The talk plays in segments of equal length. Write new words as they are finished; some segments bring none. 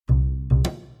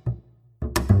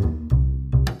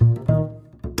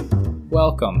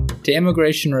Welcome to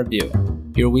Immigration Review,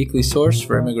 your weekly source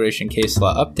for immigration case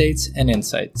law updates and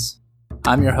insights.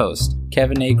 I'm your host,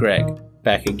 Kevin A. Gregg,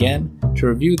 back again to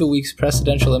review the week's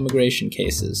presidential immigration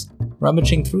cases,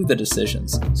 rummaging through the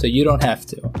decisions so you don't have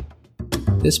to.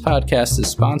 This podcast is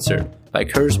sponsored by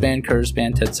Kurzban,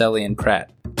 Tetzeli &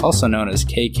 Pratt, also known as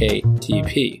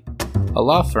KKTP, a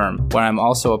law firm where I'm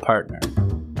also a partner.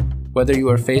 Whether you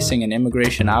are facing an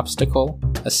immigration obstacle,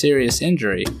 a serious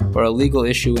injury, or a legal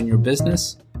issue in your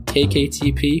business,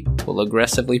 KKTP will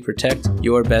aggressively protect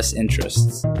your best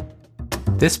interests.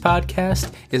 This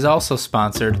podcast is also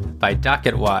sponsored by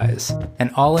DocketWise,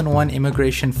 an all-in-one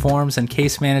immigration forms and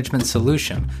case management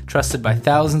solution trusted by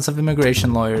thousands of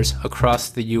immigration lawyers across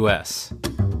the U.S.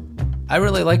 I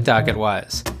really like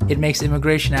DocketWise. It makes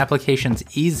immigration applications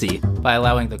easy by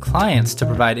allowing the clients to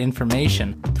provide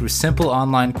information through simple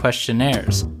online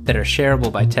questionnaires that are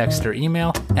shareable by text or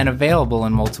email and available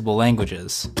in multiple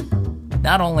languages.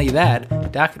 Not only that,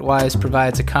 DocketWise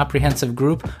provides a comprehensive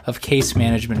group of case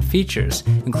management features,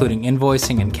 including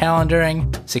invoicing and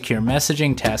calendaring, secure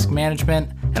messaging, task management,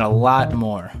 and a lot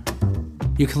more.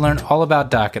 You can learn all about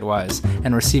DocketWise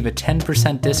and receive a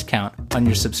 10% discount on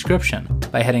your subscription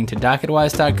by heading to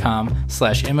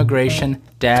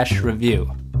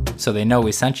docketwise.com/immigration-review, so they know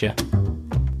we sent you.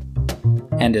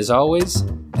 And as always,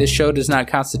 this show does not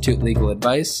constitute legal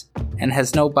advice and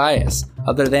has no bias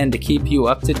other than to keep you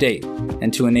up to date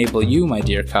and to enable you, my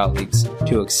dear colleagues,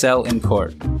 to excel in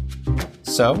court.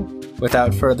 So,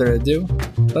 without further ado,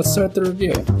 let's start the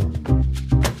review.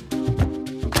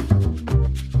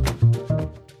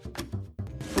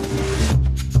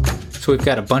 So we've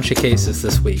got a bunch of cases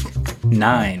this week.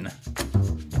 9.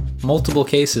 Multiple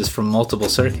cases from multiple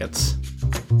circuits.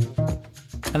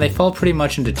 And they fall pretty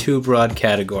much into two broad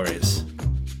categories.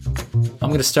 I'm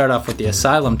going to start off with the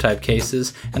asylum-type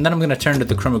cases, and then I'm going to turn to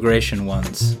the crimmigration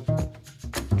ones.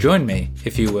 Join me,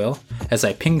 if you will, as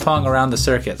I ping-pong around the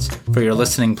circuits for your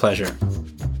listening pleasure.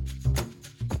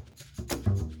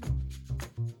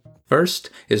 First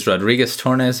is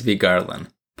Rodriguez-Tornes v. Garland,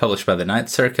 published by the Ninth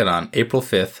Circuit on April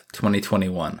 5th,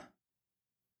 2021.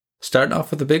 Starting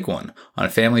off with the big one on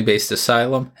family-based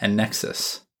asylum and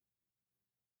nexus.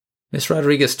 Ms.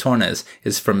 Rodriguez-Tornes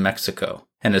is from Mexico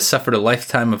and has suffered a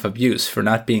lifetime of abuse for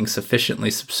not being sufficiently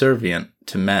subservient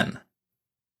to men.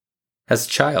 As a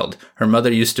child, her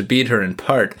mother used to beat her in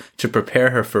part to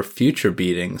prepare her for future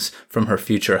beatings from her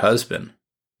future husband,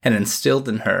 and instilled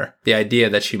in her the idea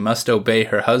that she must obey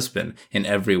her husband in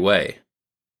every way.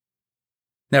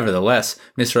 Nevertheless,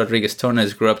 Ms.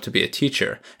 Rodriguez-Tornes grew up to be a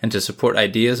teacher and to support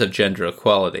ideas of gender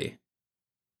equality.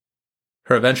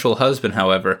 Her eventual husband,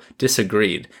 however,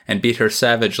 disagreed and beat her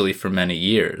savagely for many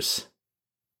years.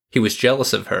 He was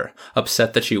jealous of her,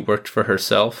 upset that she worked for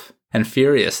herself, and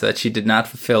furious that she did not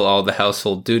fulfill all the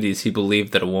household duties he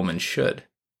believed that a woman should.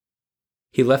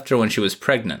 He left her when she was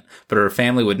pregnant, but her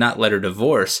family would not let her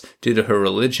divorce due to her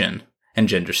religion and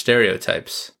gender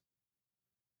stereotypes.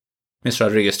 Ms.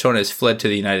 Rodriguez-Tornes fled to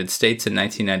the United States in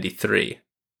 1993.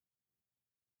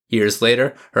 Years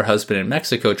later, her husband in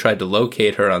Mexico tried to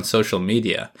locate her on social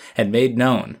media and made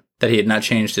known that he had not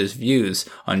changed his views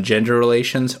on gender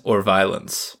relations or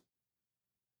violence.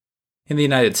 In the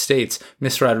United States,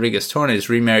 Ms. Rodriguez-Tornes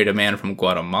remarried a man from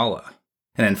Guatemala,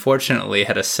 and unfortunately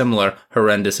had a similar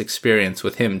horrendous experience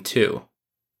with him too.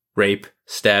 Rape,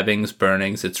 stabbings,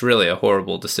 burnings, it's really a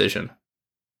horrible decision.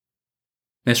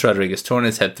 Ms.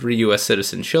 Rodriguez-Tornes had 3 U.S.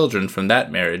 citizen children from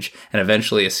that marriage and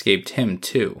eventually escaped him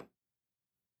too.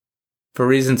 For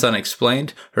reasons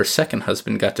unexplained, her second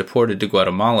husband got deported to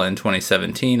Guatemala in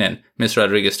 2017 and Ms.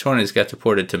 Rodriguez-Tornes got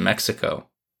deported to Mexico.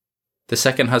 The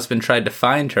second husband tried to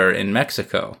find her in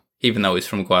Mexico, even though he's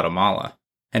from Guatemala,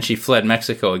 and she fled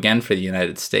Mexico again for the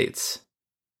United States.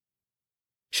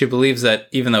 She believes that,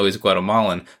 even though he's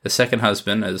Guatemalan, the second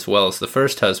husband, as well as the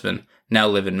first husband, now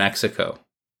live in Mexico.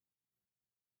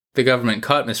 The government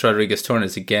caught Ms.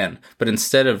 Rodriguez-Tornes again, but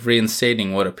instead of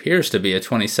reinstating what appears to be a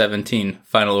 2017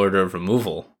 final order of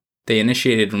removal, they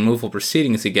initiated removal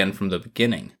proceedings again from the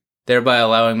beginning, thereby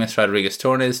allowing Ms.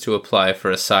 Rodriguez-Tornes to apply for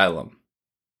asylum.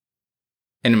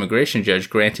 An immigration judge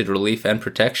granted relief and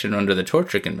protection under the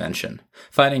Torture Convention,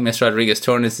 finding Ms.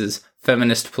 Rodriguez-Tornes'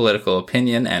 feminist political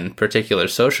opinion and particular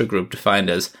social group defined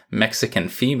as Mexican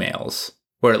females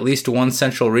were at least one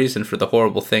central reason for the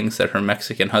horrible things that her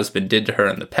Mexican husband did to her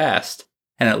in the past,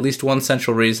 and at least one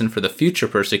central reason for the future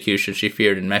persecution she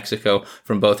feared in Mexico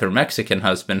from both her Mexican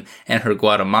husband and her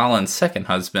Guatemalan second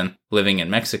husband living in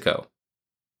Mexico.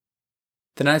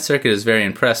 The Ninth Circuit is very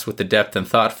impressed with the depth and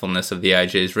thoughtfulness of the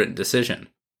IJ's written decision.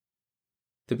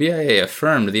 The BIA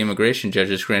affirmed the immigration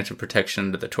judge's grant of protection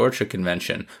under the Torture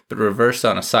Convention, but reversed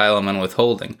on asylum and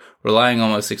withholding, relying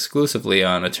almost exclusively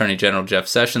on Attorney General Jeff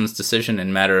Sessions' decision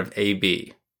in matter of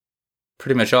AB.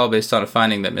 Pretty much all based on a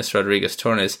finding that Ms.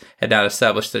 Rodriguez-Tornes had not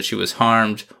established that she was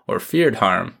harmed or feared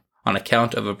harm on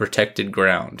account of a protected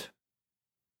ground.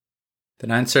 The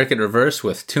Ninth Circuit reversed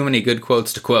with too many good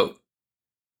quotes to quote.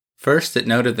 First, it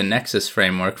noted the Nexus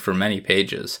framework for many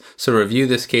pages, so review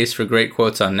this case for great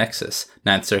quotes on Nexus,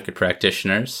 Ninth Circuit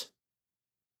practitioners.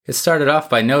 It started off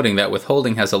by noting that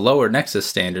withholding has a lower Nexus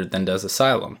standard than does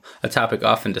asylum, a topic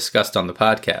often discussed on the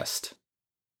podcast.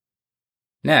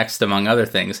 Next, among other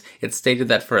things, it stated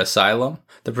that for asylum,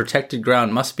 the protected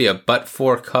ground must be a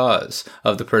but-for cause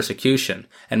of the persecution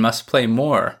and must play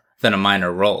more than a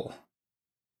minor role.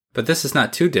 But this is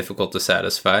not too difficult to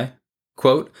satisfy.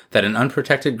 Quote, that an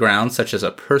unprotected ground such as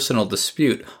a personal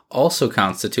dispute also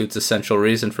constitutes essential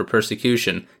reason for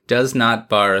persecution does not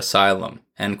bar asylum,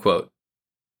 end quote.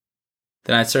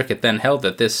 The Ninth Circuit then held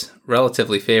that this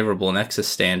relatively favorable Nexus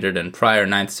standard and prior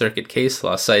Ninth Circuit case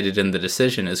law cited in the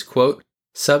decision is, quote,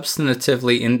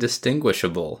 substantively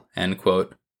indistinguishable, end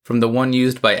quote, from the one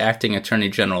used by Acting Attorney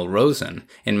General Rosen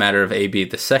in matter of AB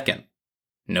II.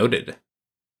 Noted.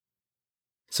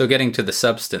 So getting to the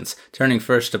substance, turning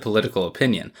first to political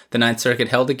opinion, the Ninth Circuit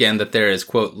held again that there is,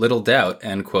 quote, little doubt,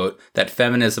 end quote, that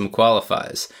feminism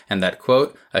qualifies, and that,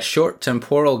 quote, a short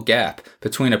temporal gap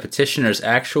between a petitioner's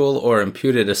actual or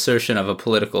imputed assertion of a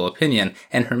political opinion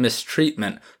and her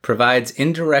mistreatment provides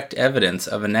indirect evidence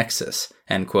of a nexus,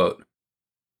 end quote.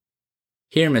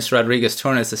 Here, Ms.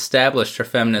 Rodriguez-Tornes established her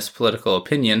feminist political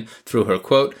opinion through her,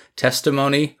 quote,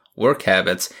 testimony, work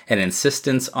habits, and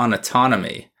insistence on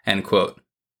autonomy, end quote.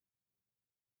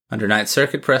 Under Ninth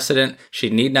Circuit precedent, she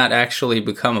need not actually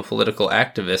become a political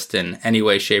activist in any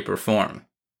way, shape, or form.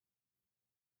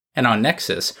 And on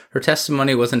Nexus, her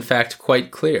testimony was in fact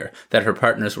quite clear that her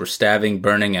partners were stabbing,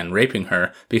 burning, and raping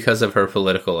her because of her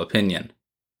political opinion.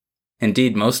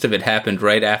 Indeed, most of it happened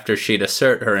right after she'd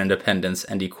assert her independence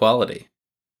and equality.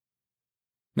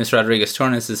 Ms.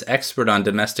 Rodriguez-Tornes' expert on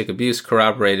domestic abuse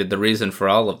corroborated the reason for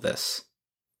all of this.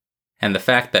 And the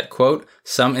fact that, quote,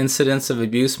 some incidents of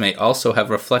abuse may also have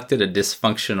reflected a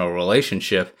dysfunctional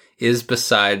relationship is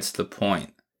besides the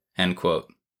point, end quote.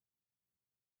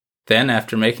 Then,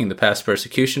 after making the past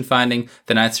persecution finding,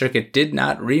 the Ninth Circuit did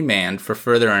not remand for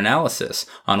further analysis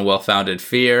on well-founded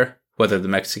fear, whether the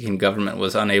Mexican government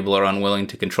was unable or unwilling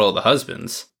to control the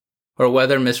husbands, or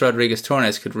whether Ms.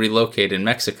 Rodriguez-Tornes could relocate in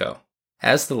Mexico,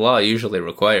 as the law usually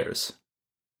requires.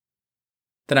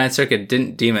 The Ninth Circuit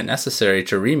didn't deem it necessary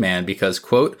to remand because,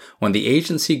 quote, when the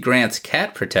agency grants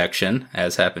cat protection,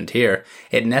 as happened here,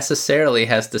 it necessarily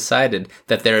has decided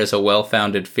that there is a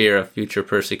well-founded fear of future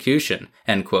persecution,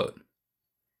 end quote.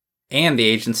 And the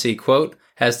agency, quote,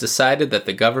 has decided that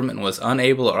the government was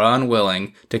unable or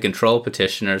unwilling to control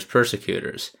petitioners'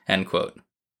 persecutors, end quote.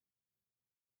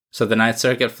 So the Ninth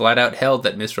Circuit flat out held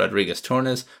that Ms.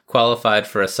 Rodriguez-Tornes qualified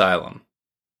for asylum.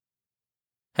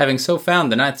 Having so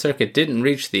found, the Ninth Circuit didn't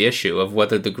reach the issue of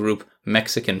whether the group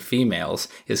Mexican females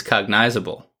is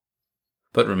cognizable.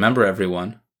 But remember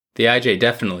everyone, the IJ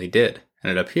definitely did, and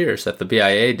it appears that the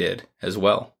BIA did as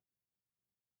well.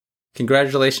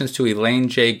 Congratulations to Elaine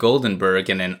J. Goldenberg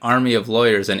and an army of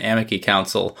lawyers and amici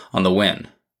counsel on the win.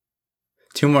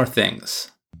 Two more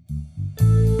things.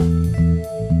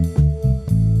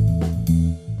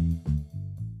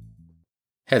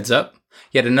 Heads up.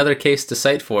 Yet another case to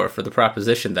cite for the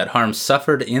proposition that harm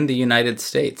suffered in the United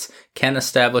States can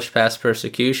establish past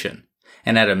persecution,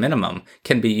 and at a minimum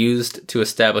can be used to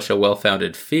establish a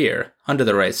well-founded fear under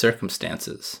the right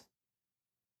circumstances.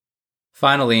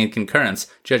 Finally, in concurrence,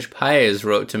 Judge Paez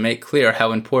wrote to make clear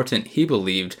how important he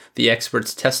believed the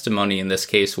expert's testimony in this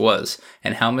case was,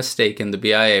 and how mistaken the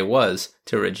BIA was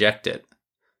to reject it.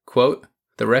 Quote,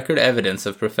 the record evidence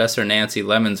of Professor Nancy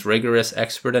Lemon's rigorous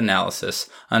expert analysis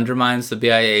undermines the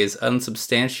BIA's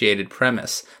unsubstantiated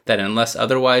premise that unless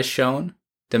otherwise shown,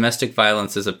 domestic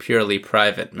violence is a purely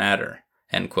private matter,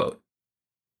 end quote.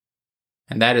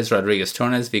 And that is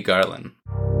Rodriguez-Tornes v. Garland.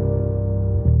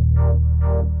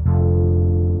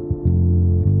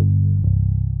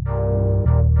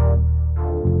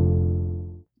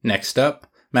 Next up,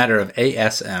 matter of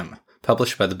ASM,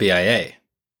 published by the BIA.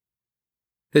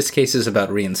 This case is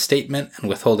about reinstatement and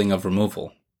withholding of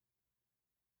removal.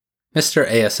 Mr.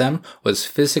 ASM was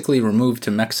physically removed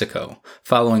to Mexico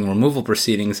following removal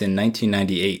proceedings in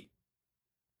 1998.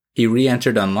 He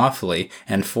re-entered unlawfully,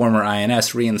 and former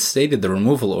INS reinstated the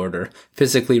removal order,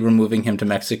 physically removing him to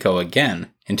Mexico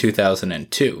again in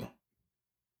 2002.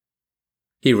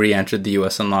 He re-entered the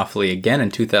U.S. unlawfully again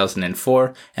in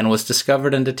 2004 and was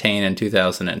discovered and detained in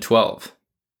 2012.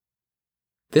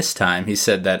 This time, he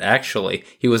said that actually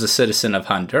he was a citizen of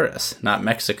Honduras, not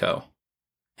Mexico,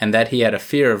 and that he had a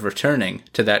fear of returning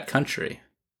to that country.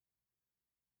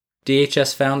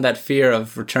 DHS found that fear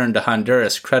of return to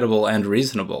Honduras credible and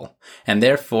reasonable, and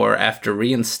therefore, after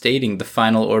reinstating the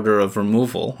final order of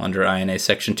removal under INA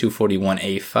Section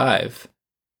 241A5,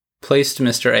 placed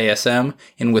Mr. ASM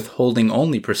in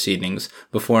withholding-only proceedings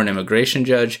before an immigration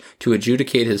judge to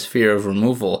adjudicate his fear of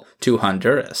removal to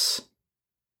Honduras.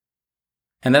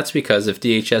 And that's because if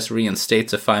DHS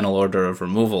reinstates a final order of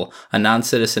removal, a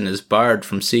non-citizen is barred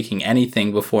from seeking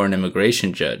anything before an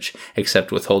immigration judge,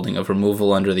 except withholding of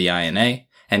removal under the INA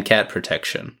and cat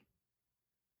protection.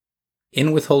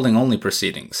 In withholding-only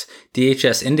proceedings,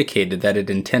 DHS indicated that it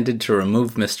intended to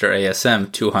remove Mr.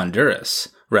 ASM to Honduras,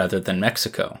 rather than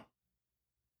Mexico.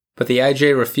 But the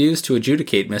IJ refused to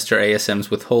adjudicate Mr.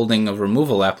 ASM's withholding of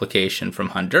removal application from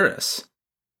Honduras,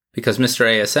 because Mr.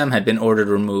 ASM had been ordered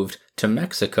removed to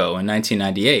Mexico in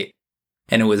 1998,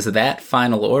 and it was that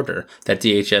final order that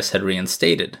DHS had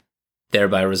reinstated,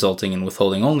 thereby resulting in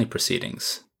withholding-only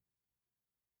proceedings.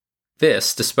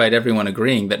 This, despite everyone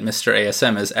agreeing that Mr.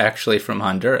 ASM is actually from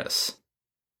Honduras.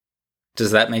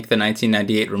 Does that make the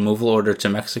 1998 removal order to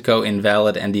Mexico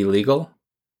invalid and illegal?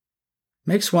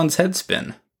 Makes one's head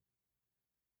spin.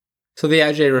 So the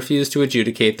IJ refused to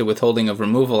adjudicate the withholding of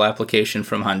removal application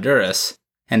from Honduras,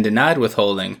 and denied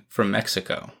withholding from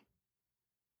Mexico.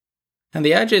 And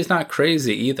the IJ is not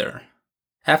crazy either.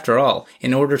 After all,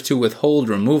 in order to withhold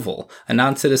removal, a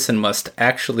non-citizen must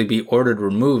actually be ordered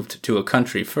removed to a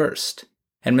country first,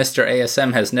 and Mr.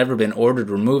 ASM has never been ordered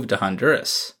removed to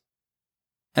Honduras.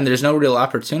 And there's no real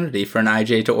opportunity for an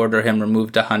IJ to order him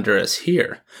removed to Honduras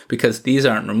here, because these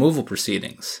aren't removal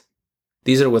proceedings.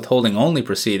 These are withholding-only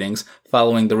proceedings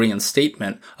following the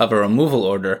reinstatement of a removal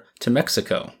order to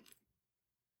Mexico.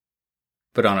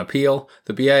 But on appeal,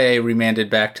 the BIA remanded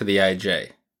back to the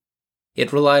IJ.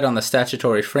 It relied on the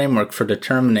statutory framework for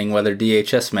determining whether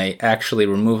DHS may actually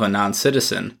remove a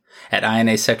non-citizen at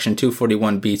INA Section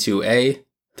 241b2a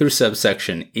through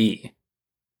subsection E.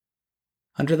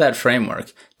 Under that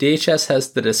framework, DHS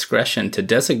has the discretion to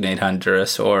designate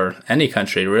Honduras, or any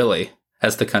country really,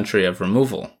 as the country of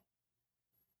removal.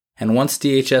 And once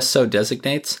DHS so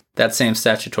designates, that same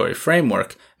statutory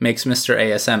framework makes Mr.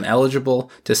 ASM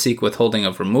eligible to seek withholding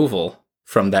of removal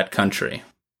from that country.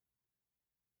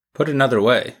 Put another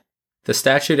way, the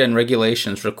statute and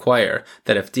regulations require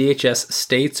that if DHS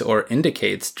states or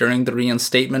indicates during the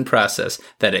reinstatement process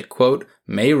that it, quote,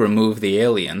 may remove the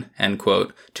alien, end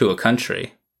quote, to a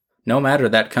country, no matter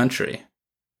that country,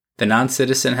 the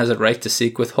non-citizen has a right to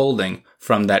seek withholding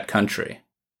from that country.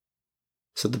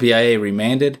 So the BIA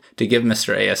remanded to give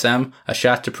Mr. ASM a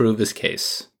shot to prove his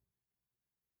case.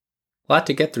 A lot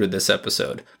to get through this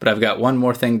episode, but I've got one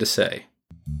more thing to say.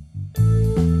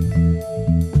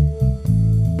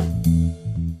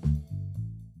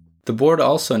 The board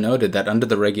also noted that under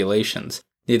the regulations,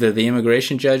 neither the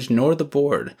immigration judge nor the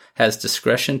board has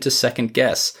discretion to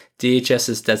second-guess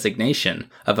DHS's designation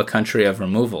of a country of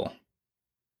removal.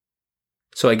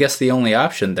 So I guess the only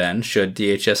option then, should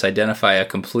DHS identify a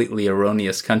completely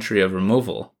erroneous country of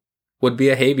removal, would be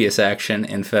a habeas action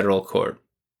in federal court.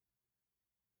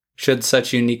 Should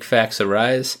such unique facts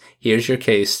arise, here's your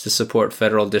case to support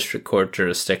federal district court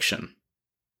jurisdiction.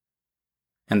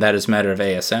 And that is matter of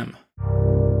ASM.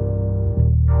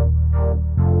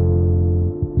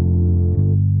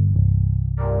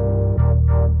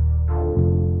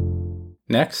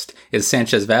 Next is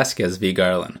Sanchez-Vasquez v.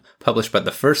 Garland, published by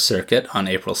the First Circuit on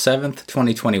April 7,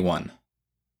 2021.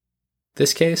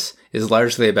 This case is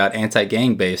largely about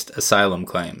anti-gang-based asylum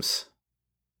claims.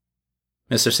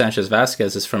 Mr.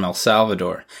 Sanchez-Vasquez is from El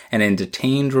Salvador, and in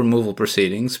detained removal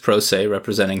proceedings, pro se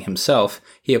representing himself,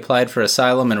 he applied for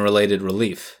asylum and related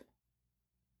relief.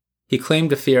 He claimed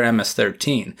to fear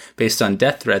MS-13 based on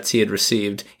death threats he had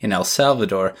received in El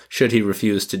Salvador should he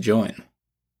refuse to join.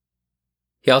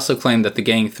 He also claimed that the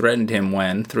gang threatened him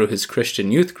when, through his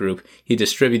Christian youth group, he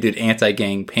distributed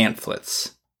anti-gang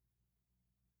pamphlets.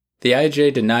 The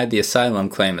IJ denied the asylum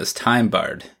claim as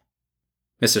time-barred.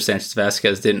 Mr.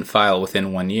 Sanchez-Vasquez didn't file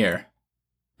within 1 year,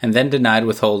 and then denied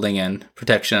withholding and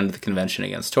protection under the Convention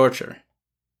Against Torture.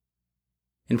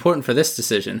 Important for this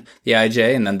decision, the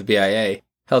IJ and then the BIA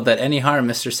held that any harm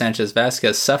Mr.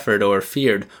 Sanchez-Vasquez suffered or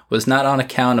feared was not on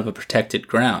account of a protected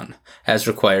ground, as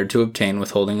required to obtain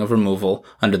withholding of removal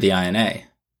under the INA.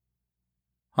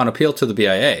 On appeal to the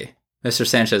BIA, Mr.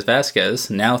 Sanchez-Vasquez,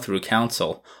 now through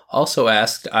counsel, also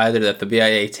asked either that the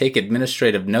BIA take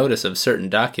administrative notice of certain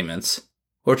documents,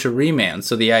 or to remand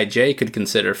so the IJ could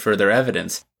consider further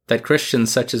evidence that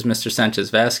Christians such as Mr.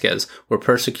 Sanchez-Vasquez were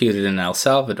persecuted in El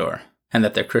Salvador, and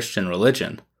that their Christian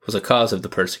religion was a cause of the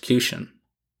persecution.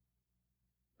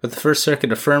 But the First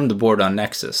Circuit affirmed the board on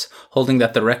nexus, holding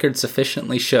that the record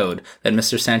sufficiently showed that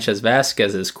Mr.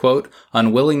 Sanchez-Vasquez's, quote,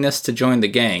 unwillingness to join the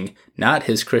gang, not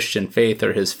his Christian faith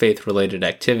or his faith-related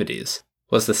activities,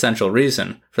 was the central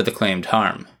reason for the claimed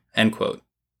harm, end quote.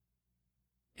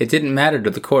 It didn't matter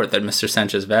to the court that Mr.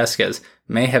 Sanchez-Vasquez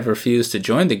may have refused to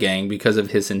join the gang because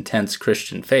of his intense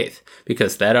Christian faith,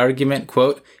 because that argument,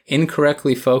 quote,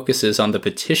 incorrectly focuses on the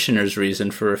petitioner's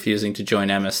reason for refusing to join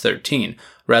MS-13,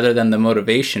 rather than the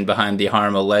motivation behind the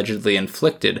harm allegedly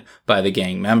inflicted by the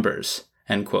gang members,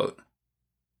 end quote.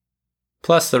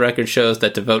 Plus, the record shows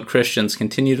that devout Christians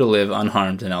continue to live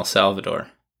unharmed in El Salvador.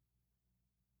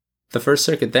 The First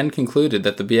Circuit then concluded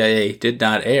that the BIA did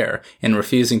not err in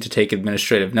refusing to take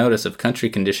administrative notice of country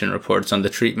condition reports on the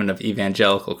treatment of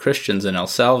evangelical Christians in El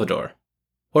Salvador,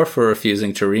 or for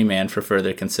refusing to remand for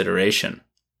further consideration.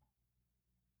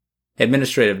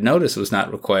 Administrative notice was not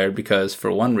required because,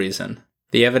 for one reason,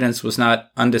 the evidence was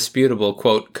not undisputable,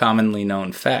 quote, commonly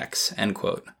known facts, end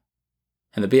quote.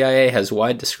 And the BIA has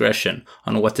wide discretion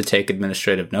on what to take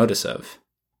administrative notice of.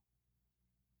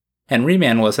 And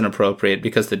remand wasn't appropriate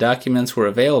because the documents were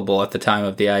available at the time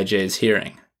of the IJ's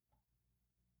hearing.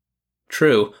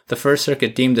 True, the First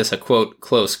Circuit deemed this a, quote,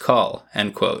 close call,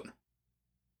 end quote.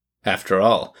 After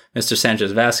all, Mr.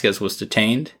 Sanchez-Vasquez was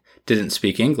detained, didn't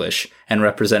speak English, and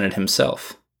represented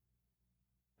himself.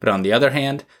 But on the other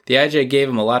hand, the IJ gave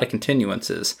him a lot of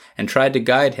continuances and tried to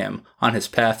guide him on his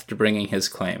path to bringing his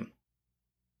claim.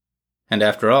 And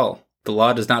after all, the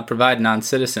law does not provide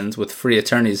non-citizens with free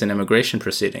attorneys in immigration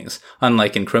proceedings,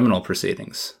 unlike in criminal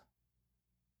proceedings.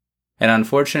 An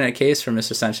unfortunate case for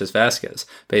Mr. Sanchez-Vasquez,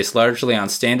 based largely on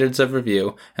standards of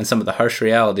review and some of the harsh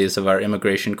realities of our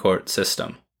immigration court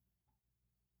system.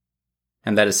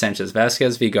 And that is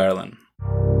Sanchez-Vasquez v. Garland.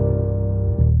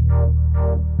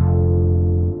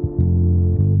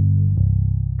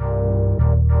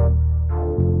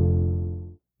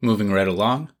 Moving right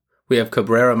along, we have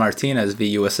Cabrera-Martinez v.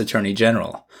 U.S. Attorney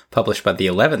General, published by the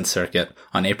 11th Circuit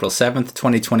on April 7,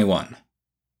 2021.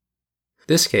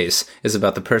 This case is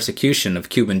about the persecution of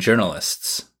Cuban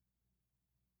journalists.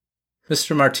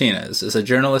 Mr. Martinez is a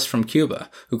journalist from Cuba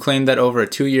who claimed that over a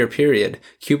 2-year period,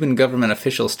 Cuban government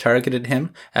officials targeted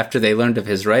him after they learned of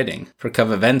his writing for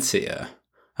Convivencia,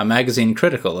 a magazine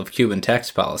critical of Cuban tax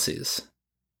policies.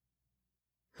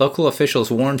 Local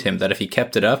officials warned him that if he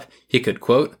kept it up, he could,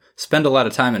 quote, spend a lot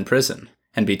of time in prison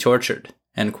and be tortured,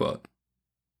 end quote.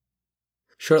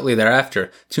 Shortly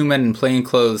thereafter, 2 men in plain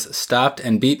clothes stopped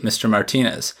and beat Mr.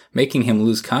 Martinez, making him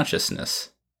lose consciousness.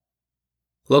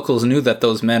 Locals knew that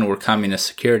those men were communist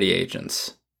security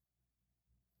agents.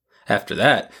 After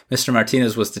that, Mr.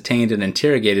 Martinez was detained and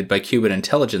interrogated by Cuban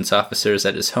intelligence officers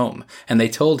at his home, and they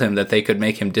told him that they could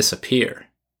make him disappear.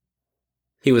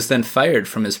 He was then fired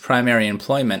from his primary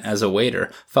employment as a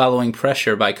waiter, following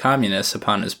pressure by communists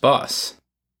upon his boss.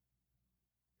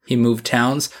 He moved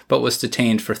towns, but was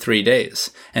detained for 3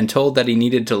 days, and told that he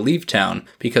needed to leave town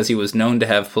because he was known to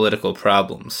have political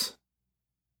problems.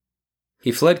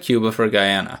 He fled Cuba for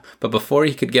Guyana, but before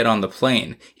he could get on the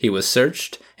plane, he was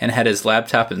searched and had his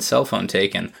laptop and cell phone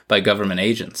taken by government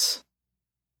agents.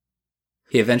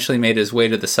 He eventually made his way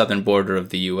to the southern border of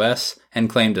the U.S. and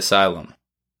claimed asylum.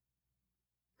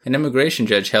 An immigration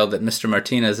judge held that Mr.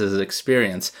 Martinez's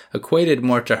experience equated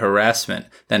more to harassment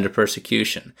than to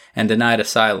persecution, and denied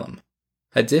asylum,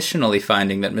 additionally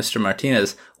finding that Mr.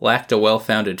 Martinez lacked a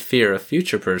well-founded fear of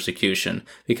future persecution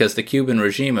because the Cuban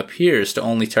regime appears to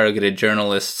only target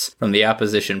journalists from the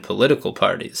opposition political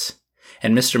parties,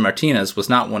 and Mr. Martinez was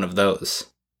not one of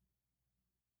those.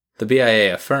 The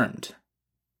BIA affirmed.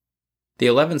 The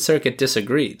 11th Circuit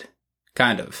disagreed.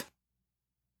 Kind of.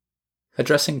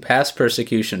 Addressing past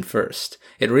persecution first,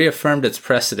 it reaffirmed its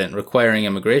precedent requiring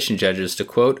immigration judges to,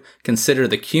 quote, consider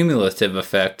the cumulative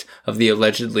effect of the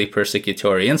allegedly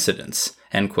persecutory incidents,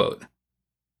 end quote.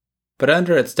 But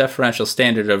under its deferential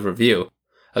standard of review,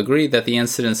 agreed that the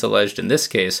incidents alleged in this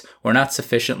case were not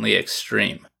sufficiently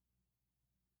extreme.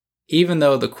 Even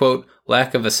though the, quote,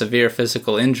 lack of a severe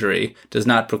physical injury does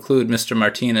not preclude Mr.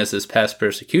 Martinez's past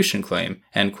persecution claim,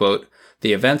 end quote,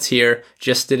 the events here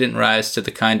just didn't rise to the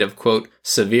kind of, quote,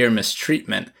 severe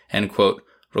mistreatment, end quote,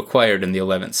 required in the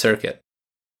 11th Circuit.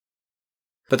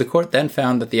 But the court then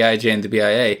found that the IJ and the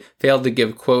BIA failed to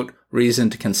give, quote,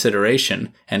 reasoned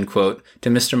consideration, end quote, to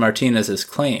Mr. Martinez's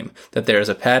claim that there is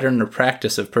a pattern or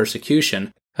practice of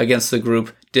persecution against the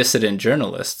group dissident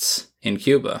journalists in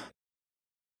Cuba.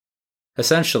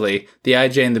 Essentially, the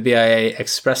IJ and the BIA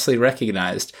expressly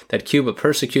recognized that Cuba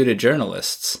persecuted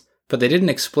journalists, but they didn't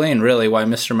explain really why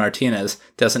Mr. Martinez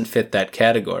doesn't fit that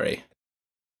category.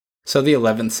 So the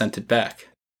 11th sent it back.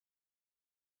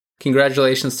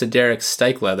 Congratulations to Derek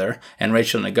Steichleather and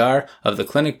Rachel Nagar of the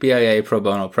Clinic BIA Pro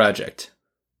Bono Project.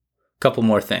 Couple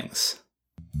more things.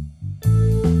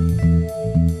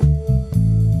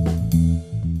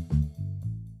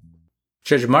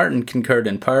 Judge Martin concurred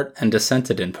in part and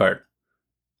dissented in part.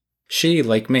 She,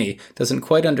 like me, doesn't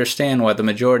quite understand why the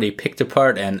majority picked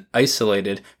apart and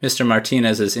isolated Mr.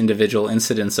 Martinez's individual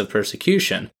incidents of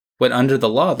persecution, when under the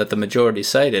law that the majority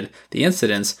cited, the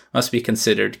incidents must be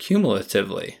considered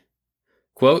cumulatively.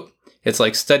 Quote, "It's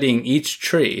like studying each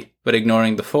tree, but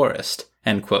ignoring the forest,"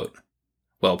 end quote.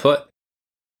 Well put.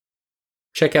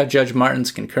 Check out Judge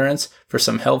Martin's concurrence for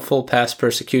some helpful past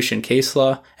persecution case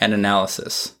law and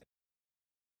analysis.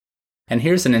 And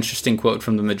here's an interesting quote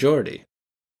from the majority.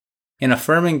 In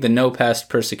affirming the no past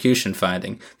persecution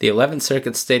finding, the 11th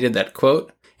Circuit stated that,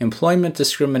 quote, "Employment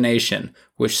discrimination,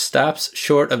 which stops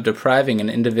short of depriving an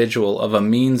individual of a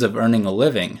means of earning a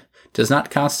living, does not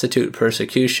constitute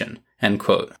persecution," end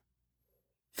quote.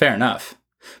 Fair enough,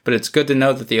 but it's good to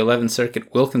know that the 11th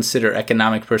Circuit will consider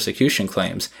economic persecution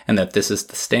claims and that this is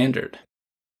the standard.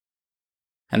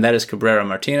 And that is Cabrera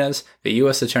Martinez, the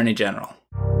U.S. Attorney General.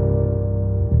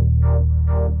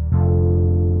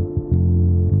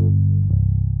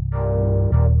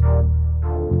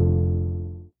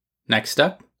 Next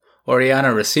up,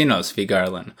 Oriana Recinos v.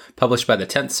 Garland, published by the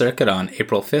 10th Circuit on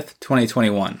April 5,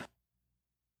 2021.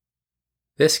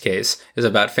 This case is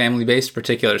about family-based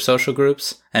particular social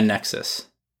groups and nexus.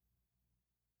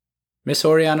 Miss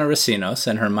Oriana Recinos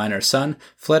and her minor son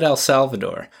fled El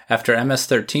Salvador after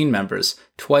MS-13 members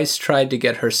twice tried to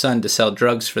get her son to sell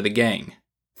drugs for the gang,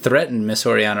 threatened Miss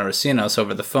Oriana Recinos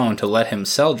over the phone to let him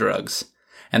sell drugs,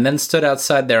 and then stood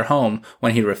outside their home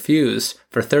when he refused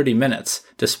for 30 minutes,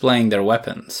 displaying their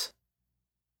weapons.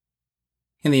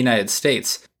 In the United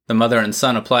States, the mother and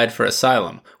son applied for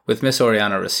asylum, with Miss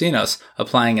Oriana Recinos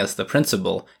applying as the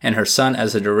principal and her son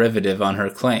as a derivative on her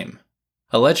claim,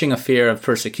 alleging a fear of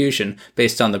persecution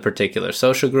based on the particular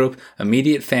social group,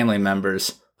 immediate family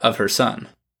members of her son.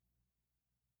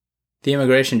 The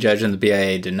immigration judge and the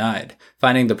BIA denied,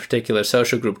 finding the particular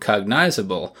social group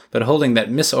cognizable, but holding that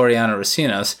Miss Oriana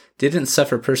Recinos didn't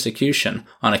suffer persecution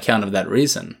on account of that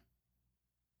reason.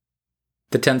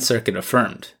 The 10th Circuit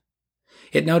affirmed.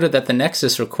 It noted that the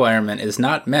nexus requirement is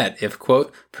not met if,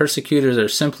 quote, persecutors are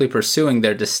simply pursuing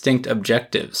their distinct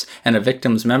objectives, and a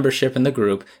victim's membership in the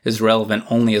group is relevant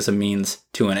only as a means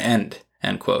to an end,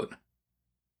 end quote.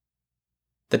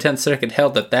 The 10th Circuit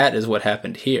held that that is what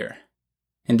happened here.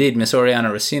 Indeed, Miss Oriana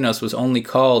Recinos was only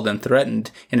called and threatened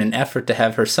in an effort to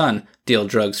have her son deal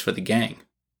drugs for the gang.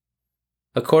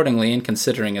 Accordingly, in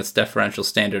considering its deferential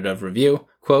standard of review,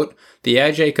 quote, the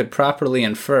IJ could properly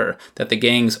infer that the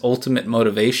gang's ultimate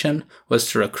motivation was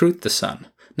to recruit the son,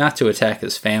 not to attack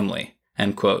his family,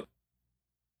 end quote.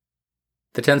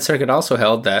 The 10th Circuit also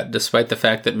held that, despite the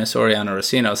fact that Miss Oriana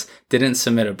Recinos didn't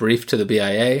submit a brief to the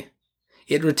BIA,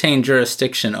 it retained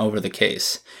jurisdiction over the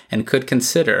case, and could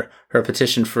consider her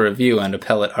petition for review and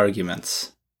appellate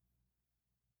arguments.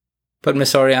 But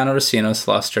Miss Oriana Recinos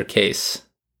lost her case.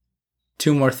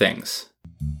 Two more things.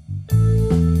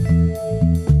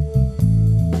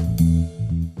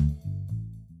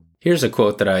 Here's a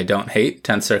quote that I don't hate,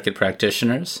 10th Circuit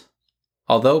practitioners.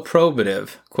 Although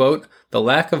probative, quote, the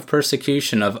lack of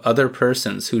persecution of other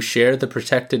persons who share the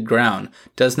protected ground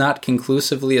does not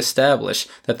conclusively establish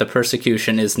that the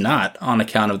persecution is not on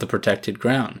account of the protected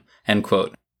ground, end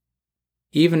quote.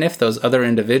 Even if those other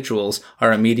individuals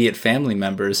are immediate family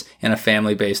members in a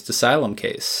family-based asylum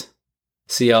case.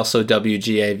 See also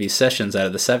WGA v. Sessions out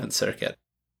of the 7th Circuit.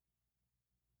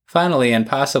 Finally, and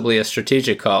possibly a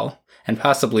strategic call, and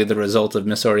possibly the result of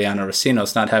Miss Oriana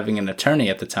Recinos not having an attorney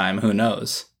at the time, who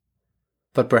knows?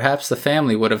 But perhaps the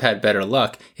family would have had better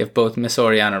luck if both Miss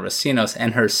Oriana Recinos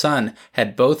and her son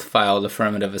had both filed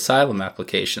affirmative asylum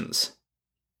applications.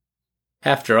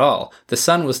 After all, the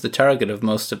son was the target of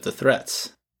most of the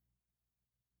threats.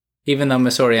 Even though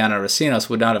Miss Oriana Recinos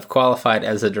would not have qualified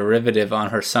as a derivative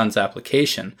on her son's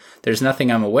application, there's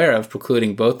nothing I'm aware of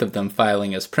precluding both of them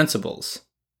filing as principals.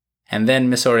 And then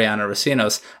Miss Oriana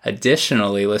Recinos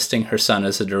additionally listing her son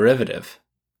as a derivative.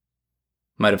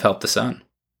 Might have helped the son.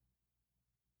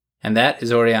 And that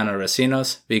is Oriana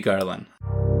Recinos v. Garland.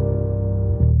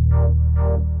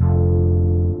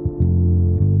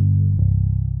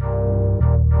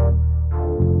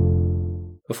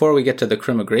 Before we get to the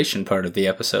crimmigration part of the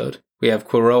episode, we have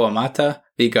Quiroa Mata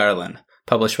v. Garland,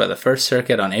 published by the First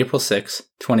Circuit on April 6,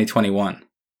 2021.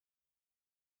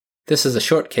 This is a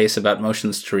short case about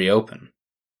motions to reopen.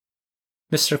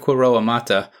 Mr. Kuroa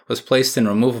Mata was placed in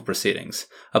removal proceedings,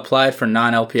 applied for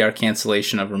non-LPR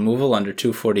cancellation of removal under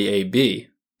 240A-B,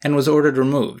 and was ordered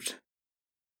removed.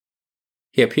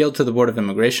 He appealed to the Board of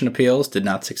Immigration Appeals, did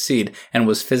not succeed, and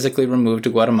was physically removed to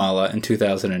Guatemala in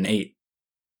 2008.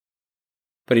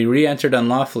 But he re-entered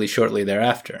unlawfully shortly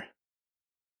thereafter.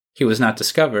 He was not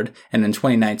discovered, and in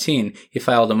 2019 he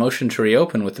filed a motion to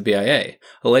reopen with the BIA,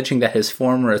 alleging that his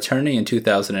former attorney in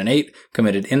 2008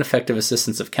 committed ineffective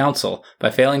assistance of counsel by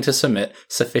failing to submit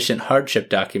sufficient hardship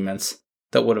documents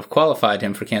that would have qualified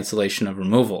him for cancellation of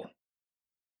removal.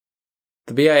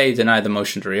 The BIA denied the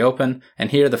motion to reopen, and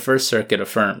here the First Circuit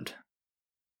affirmed.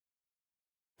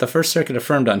 The First Circuit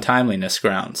affirmed on timeliness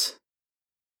grounds.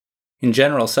 In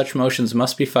general, such motions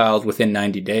must be filed within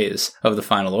 90 days of the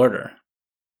final order.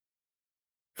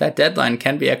 That deadline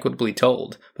can be equitably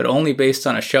told, but only based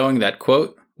on a showing that,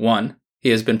 quote, 1. He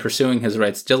has been pursuing his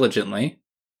rights diligently,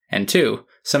 and 2.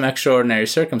 Some extraordinary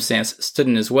circumstance stood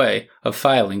in his way of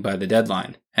filing by the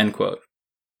deadline, end quote.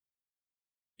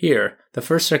 Here, the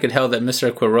First Circuit held that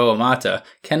Mr. Kuroa Mata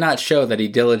cannot show that he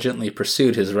diligently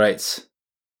pursued his rights.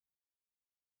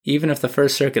 Even if the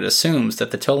First Circuit assumes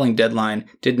that the tolling deadline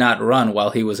did not run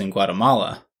while he was in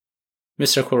Guatemala,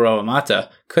 Mr. Kuroa Mata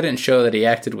couldn't show that he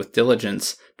acted with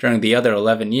diligence during the other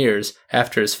 11 years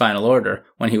after his final order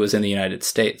when he was in the United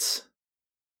States.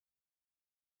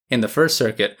 In the First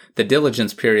Circuit, the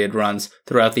diligence period runs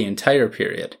throughout the entire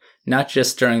period, not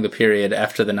just during the period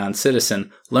after the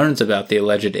non-citizen learns about the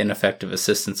alleged ineffective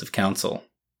assistance of counsel.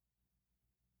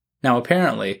 Now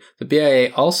apparently, the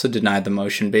BIA also denied the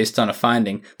motion based on a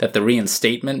finding that the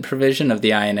reinstatement provision of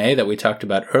the INA that we talked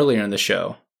about earlier in the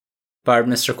show barred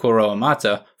Mr. Kuroa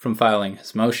Mata from filing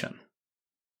his motion.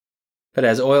 But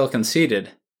as Oil conceded,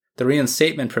 the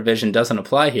reinstatement provision doesn't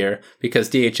apply here because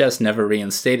DHS never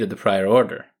reinstated the prior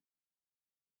order.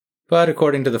 But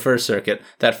according to the First Circuit,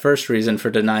 that first reason for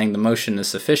denying the motion is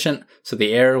sufficient, so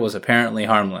the error was apparently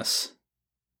harmless.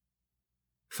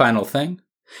 Final thing,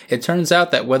 it turns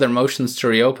out that whether motions to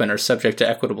reopen are subject to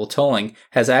equitable tolling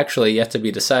has actually yet to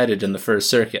be decided in the First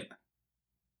Circuit.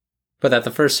 But that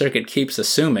the First Circuit keeps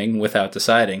assuming, without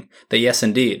deciding, that yes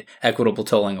indeed, equitable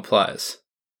tolling applies.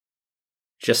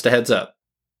 Just a heads up.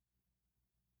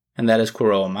 And that is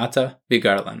Kuroa Mata v.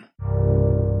 Garland.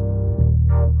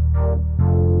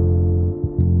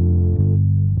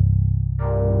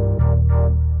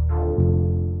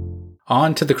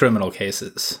 On to the criminal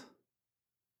cases.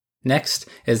 Next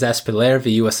is Aspiller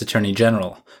v. U.S. Attorney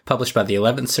General, published by the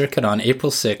 11th Circuit on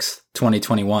April 6,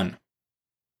 2021.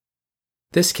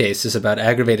 This case is about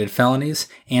aggravated felonies,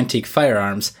 antique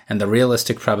firearms, and the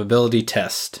realistic probability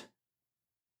test.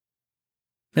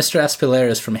 Mr. Aspiller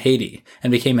is from Haiti and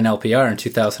became an LPR in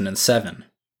 2007.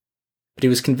 But he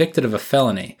was convicted of a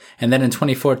felony, and then in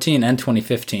 2014 and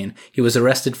 2015 he was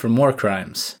arrested for more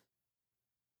crimes.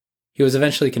 He was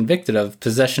eventually convicted of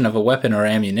possession of a weapon or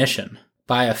ammunition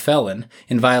by a felon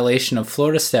in violation of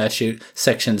Florida Statute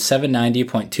Section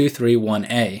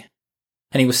 790.231A,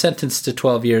 and he was sentenced to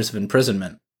 12 years of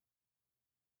imprisonment.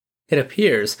 It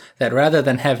appears that rather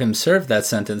than have him serve that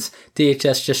sentence,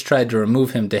 DHS just tried to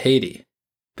remove him to Haiti,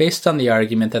 based on the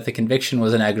argument that the conviction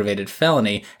was an aggravated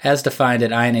felony as defined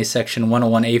at INA Section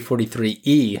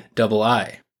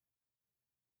 101A43E-II.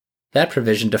 That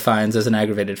provision defines as an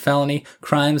aggravated felony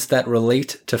crimes that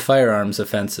relate to firearms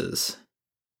offenses.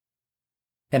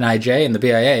 NIJ and the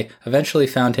BIA eventually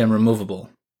found him removable.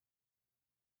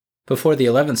 Before the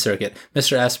 11th Circuit,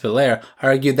 Mr. Aspiller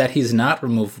argued that he's not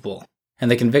removable,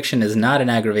 and the conviction is not an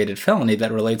aggravated felony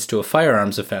that relates to a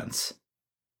firearms offense,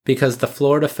 because the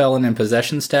Florida felon in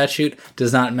possession statute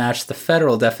does not match the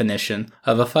federal definition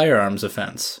of a firearms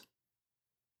offense.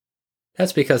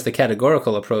 That's because the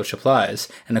categorical approach applies,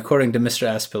 and according to Mr.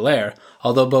 Aspiller,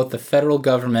 although both the federal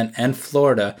government and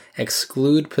Florida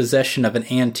exclude possession of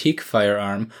an antique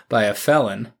firearm by a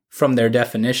felon from their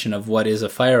definition of what is a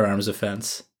firearms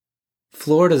offense,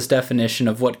 Florida's definition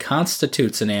of what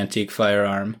constitutes an antique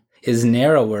firearm is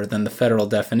narrower than the federal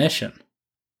definition.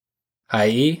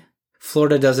 I.e.,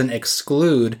 Florida doesn't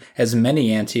exclude as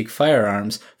many antique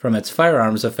firearms from its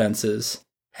firearms offenses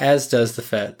as does the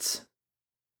feds.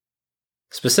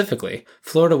 Specifically,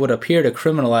 Florida would appear to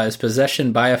criminalize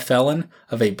possession by a felon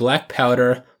of a black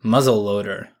powder muzzle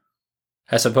loader.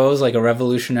 I suppose like a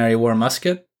Revolutionary War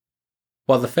musket?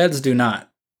 While the feds do not.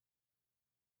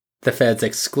 The feds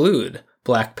exclude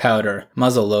black powder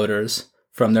muzzle loaders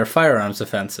from their firearms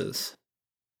offenses.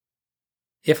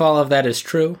 If all of that is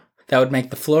true, that would make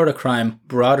the Florida crime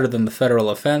broader than the federal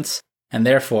offense and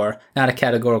therefore not a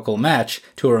categorical match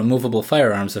to a removable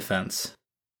firearms offense.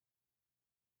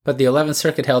 But the 11th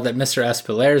Circuit held that Mr.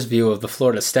 Espilaire's view of the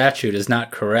Florida statute is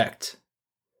not correct.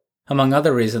 Among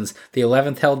other reasons, the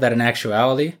 11th held that in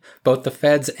actuality, both the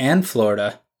feds and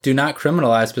Florida do not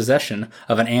criminalize possession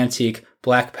of an antique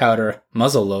black powder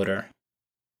muzzleloader.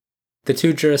 The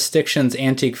two jurisdictions'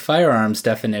 antique firearms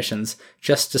definitions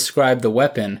just describe the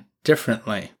weapon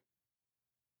differently.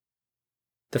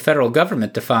 The federal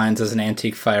government defines as an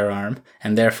antique firearm,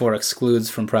 and therefore excludes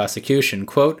from prosecution,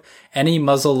 quote, any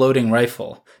muzzle-loading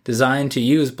rifle designed to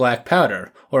use black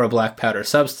powder or a black powder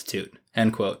substitute,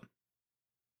 end quote.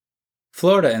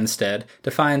 Florida, instead,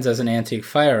 defines as an antique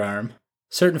firearm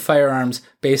certain firearms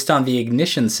based on the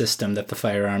ignition system that the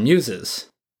firearm uses.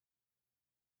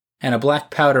 And a black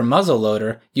powder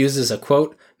muzzleloader uses a,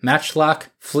 quote, matchlock,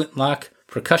 flintlock,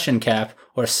 percussion cap,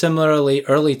 or similarly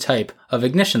early type of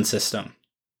ignition system,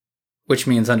 which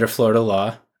means under Florida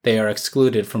law, they are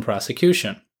excluded from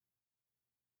prosecution.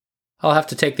 I'll have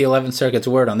to take the 11th Circuit's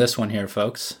word on this one here,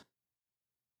 folks.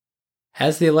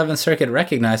 As the 11th Circuit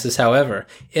recognizes, however,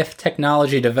 if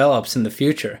technology develops in the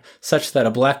future such that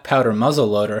a black powder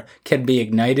muzzleloader can be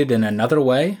ignited in another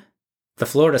way, the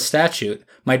Florida statute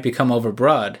might become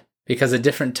overbroad because a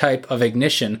different type of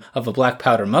ignition of a black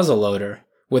powder muzzleloader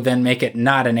would then make it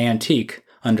not an antique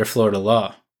under Florida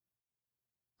law.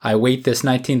 I wait this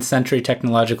 19th century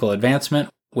technological advancement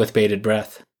with bated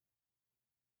breath.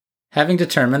 Having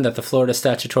determined that the Florida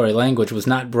statutory language was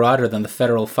not broader than the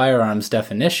federal firearms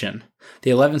definition,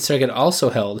 the 11th Circuit also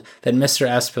held that Mr.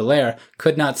 Espilaire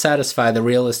could not satisfy the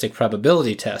realistic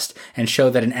probability test and show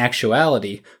that in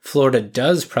actuality, Florida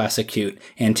does prosecute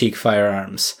antique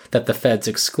firearms that the feds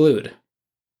exclude.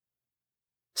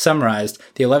 Summarized,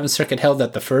 the 11th Circuit held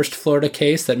that the first Florida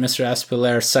case that Mr.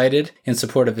 Espilaire cited in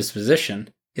support of his position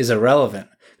is irrelevant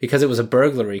because it was a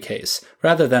burglary case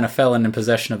rather than a felon in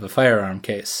possession of a firearm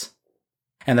case,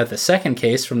 and that the second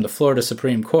case from the Florida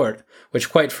Supreme Court,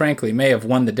 which quite frankly may have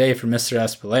won the day for Mr.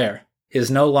 Espilaire, is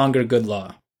no longer good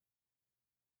law.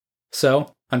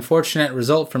 So, unfortunate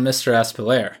result for Mr.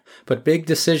 Espilaire, but big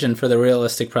decision for the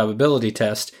realistic probability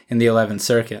test in the 11th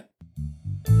Circuit.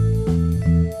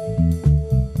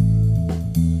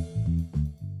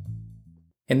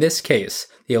 In this case,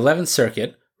 the 11th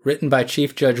Circuit, written by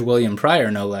Chief Judge William Pryor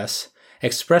no less,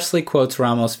 expressly quotes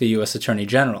Ramos v. U.S. Attorney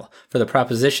General for the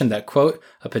proposition that, quote,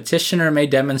 a petitioner may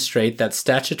demonstrate that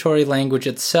statutory language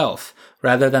itself,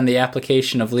 rather than the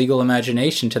application of legal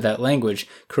imagination to that language,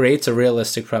 creates a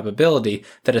realistic probability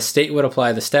that a state would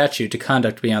apply the statute to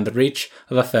conduct beyond the reach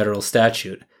of a federal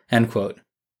statute, end quote.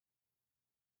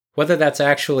 Whether that's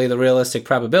actually the realistic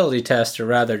probability test or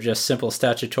rather just simple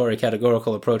statutory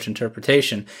categorical approach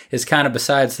interpretation is kind of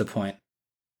besides the point.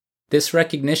 This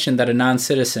recognition that a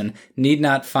non-citizen need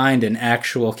not find an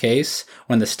actual case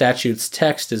when the statute's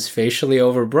text is facially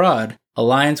overbroad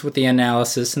aligns with the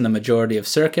analysis in the majority of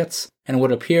circuits and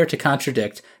would appear to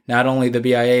contradict not only the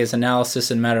BIA's analysis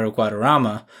in matter of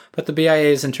Guadarrama, but the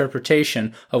BIA's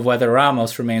interpretation of whether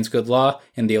Ramos remains good law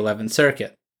in the 11th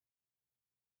Circuit.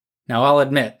 Now I'll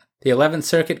admit, the 11th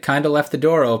Circuit kinda left the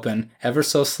door open, ever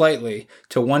so slightly,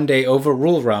 to one day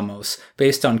overrule Ramos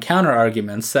based on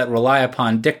counter-arguments that rely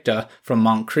upon dicta from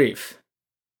Moncrief.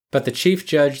 But the Chief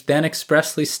Judge then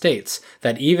expressly states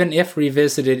that even if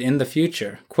revisited in the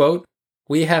future, quote,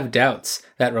 we have doubts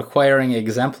that requiring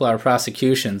exemplar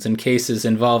prosecutions in cases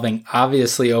involving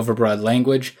obviously overbroad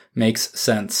language makes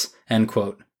sense, end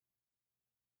quote.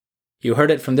 You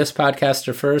heard it from this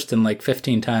podcaster first and like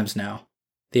 15 times now.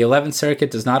 The 11th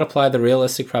Circuit does not apply the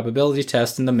realistic probability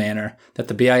test in the manner that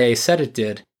the BIA said it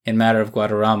did in matter of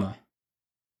Guadarrama.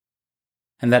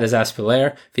 And that is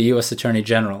Espilaire v. U.S. Attorney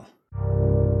General.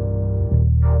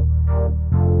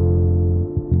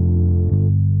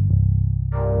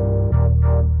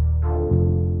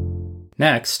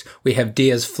 Next, we have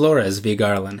Diaz-Flores v.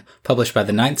 Garland, published by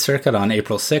the 9th Circuit on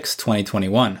April 6,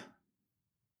 2021.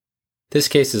 This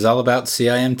case is all about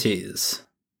CIMTs.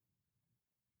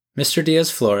 Mr.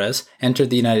 Diaz-Flores entered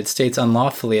the United States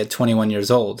unlawfully at 21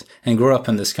 years old and grew up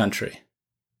in this country.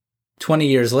 20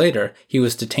 years later, he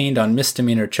was detained on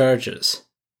misdemeanor charges.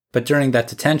 But during that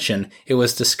detention, it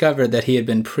was discovered that he had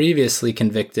been previously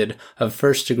convicted of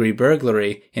first-degree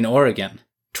burglary in Oregon,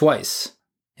 twice,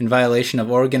 in violation of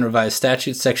Oregon Revised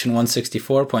Statute Section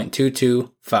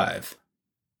 164.225.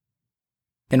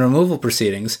 In removal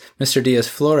proceedings, Mr.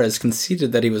 Diaz-Flores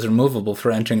conceded that he was removable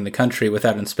for entering the country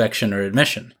without inspection or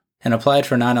admission, and applied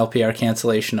for non-LPR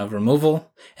cancellation of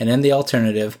removal, and in the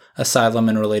alternative, asylum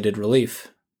and related relief.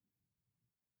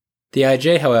 The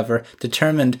IJ, however,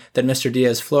 determined that Mr.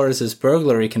 Diaz-Flores'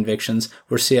 burglary convictions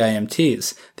were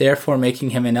CIMTs, therefore making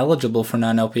him ineligible for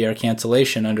non-LPR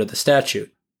cancellation under the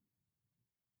statute.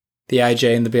 The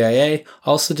IJ and the BIA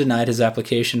also denied his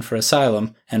application for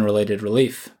asylum and related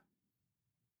relief.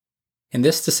 In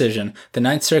this decision, the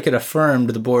Ninth Circuit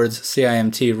affirmed the board's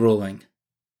CIMT ruling.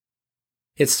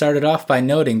 It started off by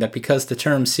noting that because the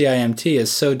term CIMT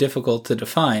is so difficult to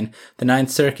define, the Ninth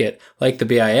Circuit, like the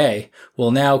BIA,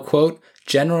 will now, quote,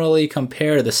 generally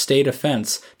compare the state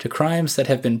offense to crimes that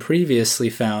have been previously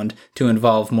found to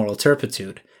involve moral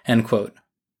turpitude, end quote.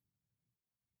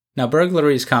 Now,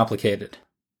 burglary is complicated.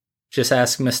 Just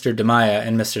ask Mr. DiMaia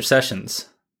and Mr. Sessions.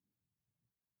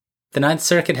 The Ninth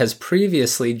Circuit has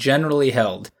previously generally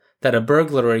held that a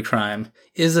burglary crime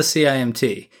is a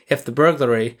CIMT if the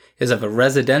burglary is of a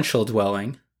residential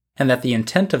dwelling and that the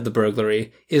intent of the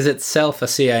burglary is itself a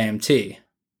CIMT,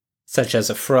 such as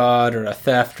a fraud or a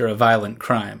theft or a violent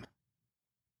crime.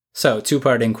 So,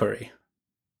 two-part inquiry.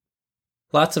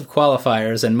 Lots of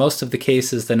qualifiers, and most of the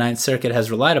cases the Ninth Circuit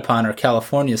has relied upon are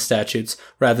California statutes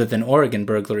rather than Oregon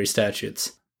burglary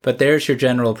statutes. But there's your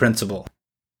general principle.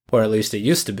 Or at least it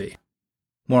used to be.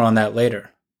 More on that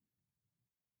later.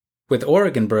 With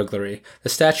Oregon burglary, the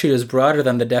statute is broader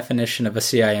than the definition of a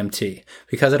CIMT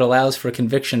because it allows for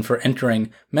conviction for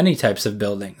entering many types of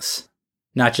buildings,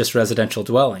 not just residential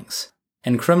dwellings,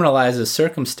 and criminalizes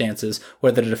circumstances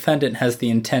where the defendant has the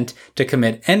intent to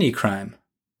commit any crime,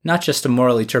 not just a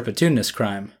morally turpitudinous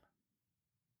crime.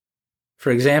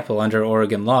 For example, under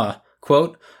Oregon law,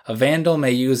 quote, a vandal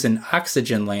may use an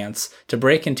oxygen lance to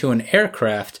break into an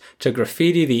aircraft to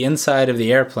graffiti the inside of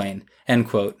the airplane, end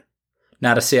quote.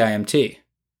 Not a CIMT.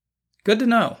 Good to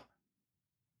know.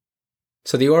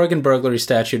 So the Oregon burglary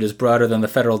statute is broader than the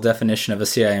federal definition of a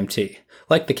CIMT,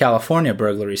 like the California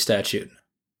burglary statute.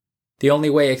 The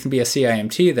only way it can be a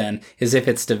CIMT, then, is if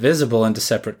it's divisible into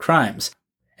separate crimes,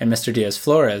 and Mr.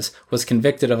 Diaz-Flores was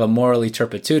convicted of a morally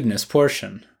turpitudinous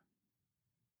portion.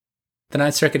 The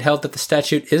Ninth Circuit held that the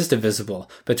statute is divisible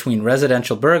between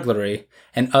residential burglary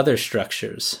and other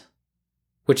structures,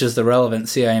 which is the relevant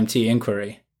CIMT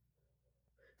inquiry.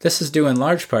 This is due in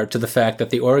large part to the fact that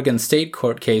the Oregon state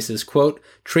court cases, quote,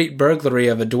 treat burglary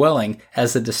of a dwelling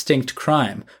as a distinct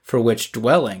crime for which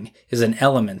dwelling is an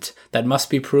element that must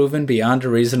be proven beyond a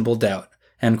reasonable doubt,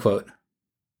 end quote.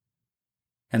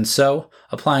 And so,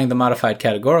 applying the modified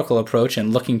categorical approach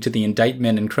and looking to the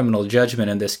indictment and criminal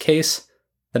judgment in this case,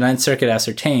 the Ninth Circuit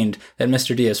ascertained that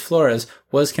Mr. Diaz-Flores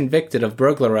was convicted of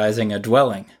burglarizing a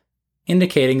dwelling,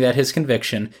 indicating that his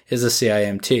conviction is a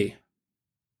CIMT.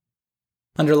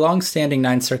 Under long-standing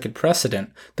Ninth Circuit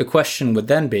precedent, the question would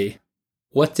then be,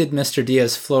 what did Mr.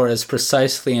 Diaz-Flores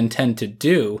precisely intend to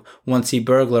do once he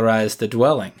burglarized the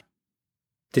dwelling?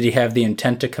 Did he have the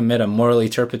intent to commit a morally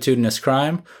turpitudinous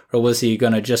crime, or was he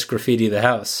going to just graffiti the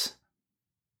house?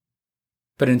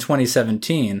 But in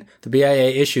 2017, the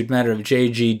BIA issued matter of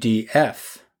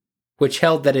JGDF, which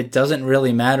held that it doesn't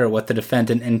really matter what the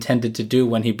defendant intended to do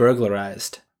when he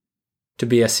burglarized. To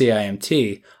be a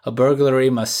CIMT, a burglary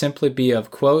must simply be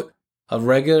of, quote, a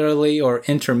regularly or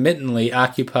intermittently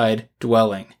occupied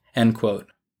dwelling, end quote.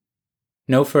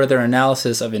 No further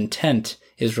analysis of intent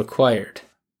is required.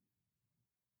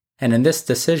 And in this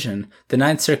decision, the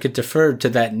Ninth Circuit deferred to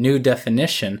that new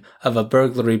definition of a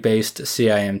burglary-based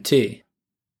CIMT.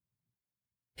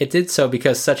 It did so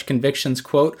because such convictions,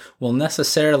 quote, will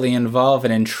necessarily involve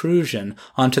an intrusion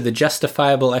onto the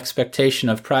justifiable expectation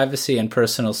of privacy and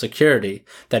personal security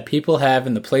that people have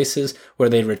in the places where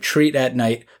they retreat at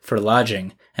night for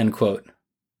lodging, end quote.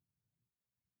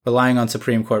 Relying on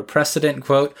Supreme Court precedent,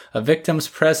 quote, a victim's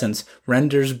presence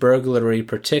renders burglary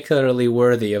particularly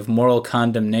worthy of moral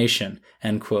condemnation,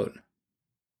 end quote.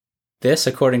 This,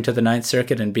 according to the Ninth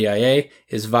Circuit and BIA,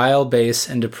 is vile, base,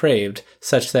 and depraved,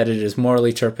 such that it is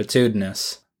morally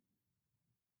turpitudinous.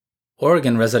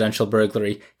 Oregon residential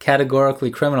burglary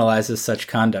categorically criminalizes such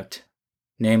conduct.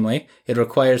 Namely, it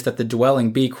requires that the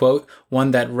dwelling be, quote, one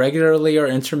that regularly or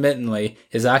intermittently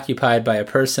is occupied by a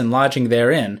person lodging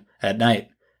therein at night,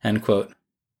 end quote.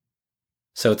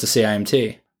 So it's a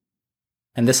CIMT.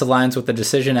 And this aligns with the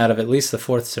decision out of at least the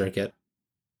Fourth Circuit.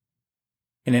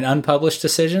 In an unpublished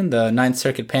decision, the Ninth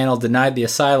Circuit panel denied the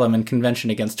asylum and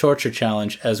Convention Against Torture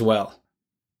challenge as well.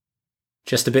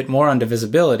 Just a bit more on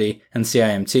divisibility and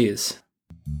CIMTs.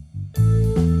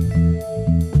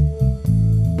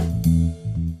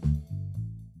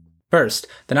 First,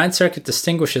 the Ninth Circuit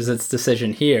distinguishes its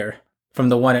decision here from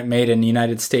the one it made in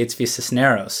United States v.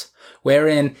 Cisneros,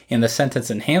 wherein, in the sentence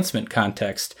enhancement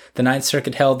context, the Ninth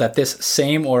Circuit held that this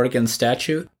same Oregon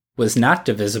statute was not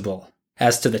divisible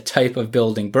as to the type of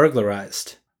building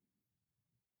burglarized.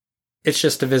 It's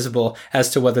just divisible as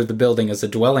to whether the building is a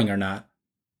dwelling or not.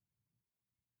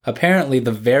 Apparently,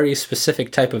 the very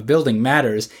specific type of building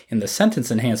matters in the sentence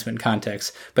enhancement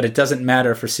context, but it doesn't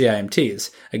matter for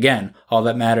CIMTs. Again, all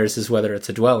that matters is whether it's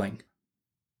a dwelling.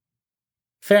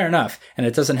 Fair enough, and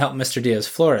it doesn't help Mr.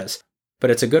 Diaz-Flores, but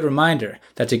it's a good reminder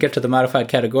that to get to the modified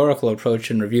categorical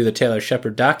approach and review the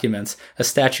Taylor-Shepard documents, a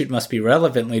statute must be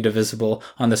relevantly divisible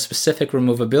on the specific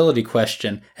removability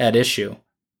question at issue.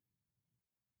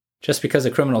 Just because a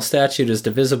criminal statute is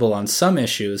divisible on some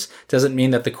issues doesn't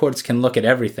mean that the courts can look at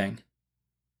everything.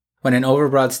 When an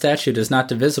overbroad statute is not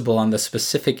divisible on the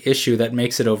specific issue that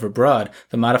makes it overbroad,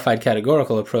 the modified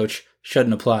categorical approach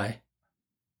shouldn't apply.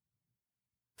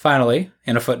 Finally,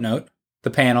 in a footnote, the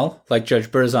panel, like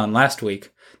Judge Berzon last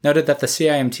week, noted that the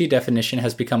CIMT definition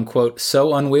has become, quote,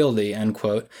 so unwieldy, end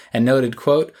quote, and noted,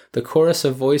 quote, the chorus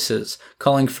of voices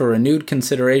calling for renewed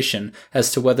consideration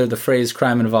as to whether the phrase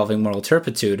crime involving moral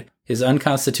turpitude is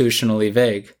unconstitutionally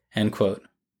vague, end quote.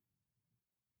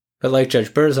 But like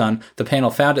Judge Berzon, the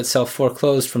panel found itself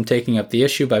foreclosed from taking up the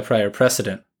issue by prior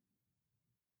precedent.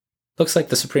 Looks like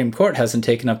the Supreme Court hasn't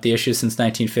taken up the issue since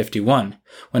 1951,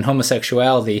 when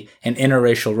homosexuality and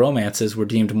interracial romances were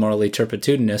deemed morally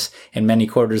turpitudinous in many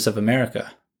quarters of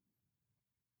America.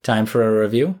 Time for a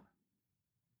review?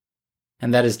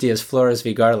 And that is Diaz-Flores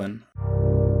v. Garland.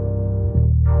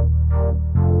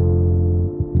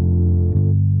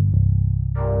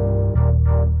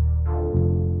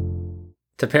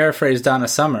 To paraphrase Donna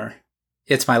Summer,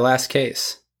 it's my last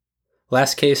case.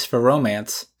 Last case for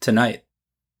romance tonight.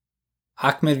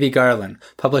 Ahmed v. Garland,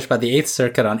 published by the 8th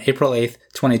Circuit on April 8,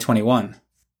 2021.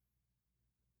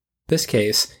 This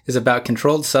case is about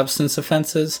controlled substance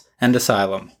offenses and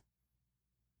asylum.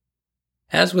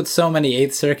 As with so many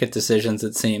 8th Circuit decisions,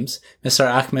 it seems,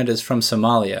 Mr. Ahmed is from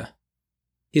Somalia.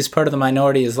 He's part of the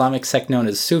minority Islamic sect known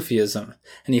as Sufism,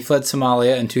 and he fled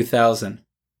Somalia in 2000.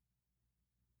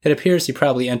 It appears he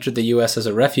probably entered the U.S. as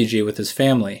a refugee with his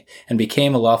family and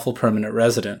became a lawful permanent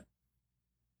resident.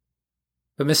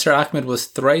 But Mr. Ahmed was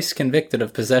thrice convicted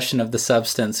of possession of the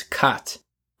substance khat,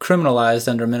 criminalized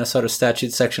under Minnesota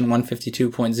Statute Section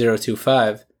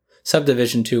 152.025,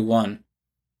 Subdivision 2.1.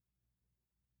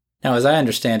 Now, as I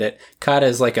understand it, khat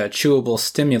is like a chewable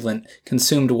stimulant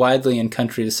consumed widely in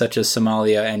countries such as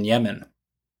Somalia and Yemen.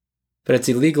 But it's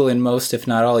illegal in most, if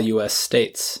not all, U.S.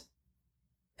 states.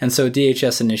 And so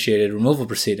DHS initiated removal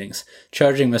proceedings,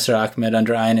 charging Mr. Ahmed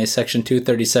under INA Section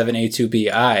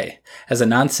 237A2Bi as a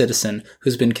non-citizen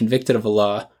who's been convicted of a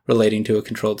law relating to a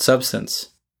controlled substance.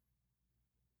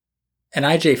 An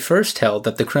IJ first held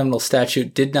that the criminal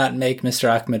statute did not make Mr.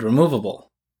 Ahmed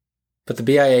removable, but the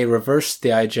BIA reversed the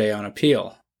IJ on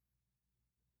appeal.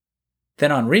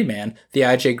 Then on remand, the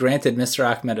IJ granted Mr.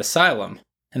 Ahmed asylum,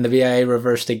 and the BIA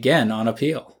reversed again on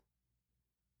appeal.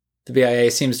 The BIA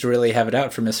seems to really have it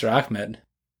out for Mr. Ahmed.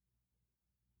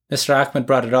 Mr. Ahmed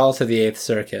brought it all to the 8th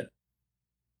Circuit.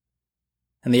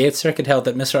 And the 8th Circuit held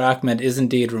that Mr. Ahmed is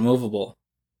indeed removable.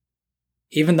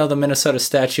 Even though the Minnesota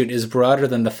statute is broader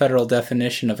than the federal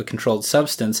definition of a controlled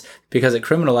substance because it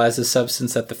criminalizes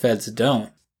substance that the feds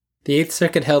don't, the 8th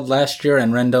Circuit held last year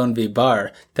in Rendon v.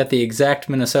 Barr that the exact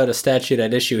Minnesota statute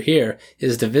at issue here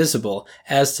is divisible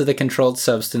as to the controlled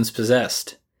substance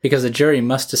possessed, because a jury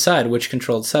must decide which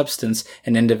controlled substance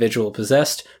an individual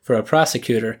possessed for a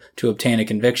prosecutor to obtain a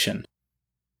conviction.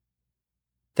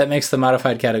 That makes the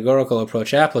modified categorical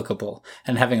approach applicable,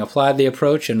 and having applied the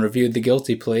approach and reviewed the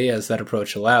guilty plea as that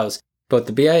approach allows, both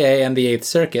the BIA and the 8th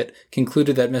Circuit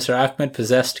concluded that Mr. Ahmed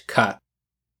possessed khat.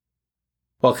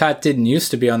 While khat didn't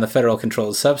used to be on the federal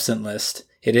controlled substance list,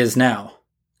 it is now.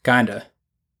 Kinda.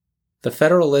 The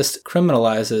federal list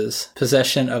criminalizes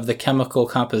possession of the chemical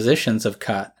compositions of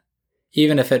khat,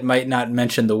 even if it might not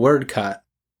mention the word khat,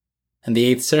 and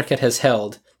the 8th Circuit has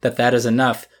held that that is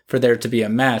enough for there to be a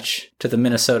match to the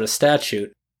Minnesota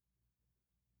statute.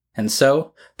 And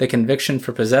so, the conviction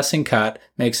for possessing khat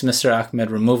makes Mr.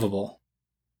 Ahmed removable.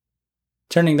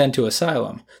 Turning then to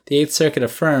asylum, the 8th Circuit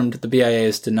affirmed the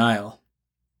BIA's denial.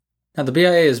 Now, the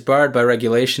BIA is barred by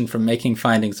regulation from making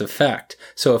findings of fact,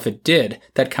 so if it did,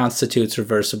 that constitutes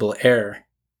reversible error.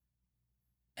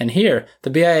 And here, the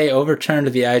BIA overturned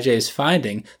the IJ's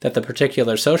finding that the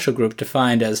particular social group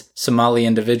defined as Somali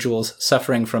individuals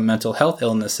suffering from mental health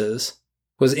illnesses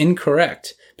was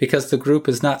incorrect because the group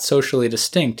is not socially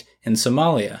distinct in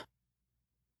Somalia.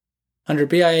 Under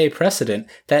BIA precedent,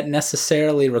 that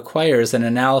necessarily requires an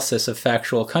analysis of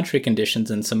factual country conditions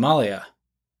in Somalia.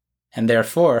 And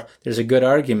therefore, there's a good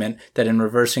argument that in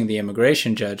reversing the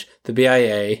immigration judge, the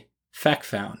BIA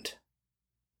fact-found.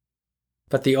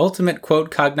 But the ultimate,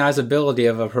 quote, cognizability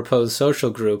of a proposed social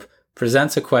group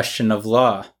presents a question of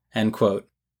law End quote.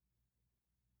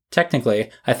 Technically,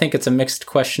 I think it's a mixed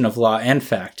question of law and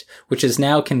fact, which is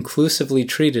now conclusively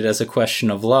treated as a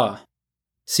question of law.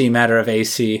 See matter of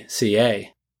ACCA.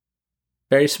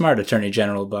 Very smart, Attorney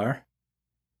General Barr.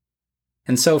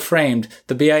 And so framed,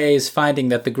 the BIA's finding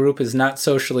that the group is not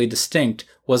socially distinct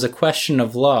was a question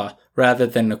of law rather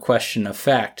than a question of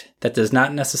fact that does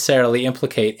not necessarily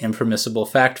implicate impermissible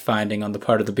fact-finding on the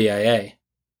part of the BIA.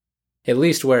 At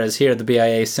least whereas here the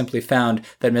BIA simply found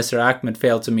that Mr. Ahmed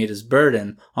failed to meet his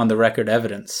burden on the record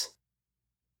evidence.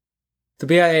 The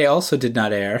BIA also did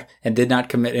not err and did not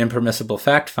commit impermissible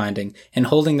fact-finding in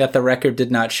holding that the record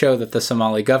did not show that the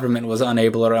Somali government was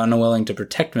unable or unwilling to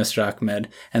protect Mr. Ahmed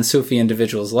and Sufi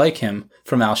individuals like him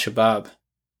from al-Shabaab.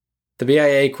 The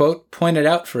BIA, quote, pointed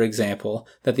out, for example,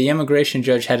 that the immigration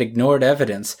judge had ignored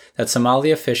evidence that Somali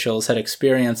officials had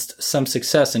experienced some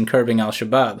success in curbing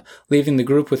al-Shabaab, leaving the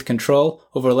group with control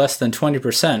over less than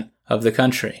 20% of the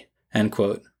country, end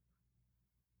quote.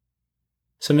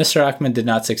 So Mr. Ahmed did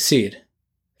not succeed.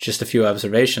 Just a few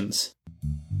observations.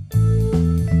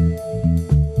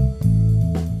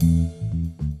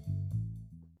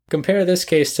 Compare this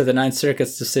case to the Ninth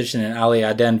Circuit's decision in Ali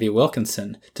Aden v.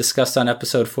 Wilkinson, discussed on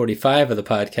episode 45 of the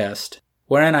podcast,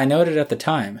 wherein I noted at the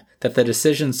time that the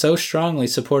decision so strongly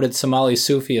supported Somali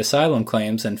Sufi asylum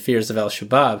claims and fears of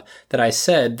al-Shabaab that I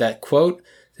said that, quote,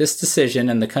 this decision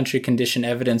and the country condition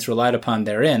evidence relied upon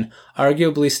therein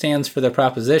arguably stands for the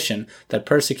proposition that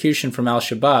persecution from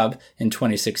al-Shabaab in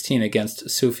 2016 against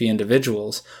Sufi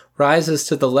individuals rises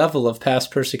to the level of past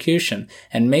persecution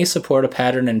and may support a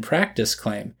pattern in practice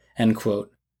claim, end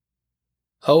quote.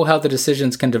 Oh, how the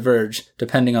decisions can diverge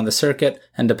depending on the circuit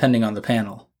and depending on the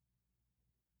panel.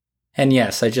 And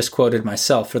yes, I just quoted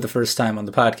myself for the first time on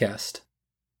the podcast.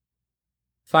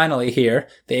 Finally here,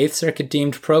 the Eighth Circuit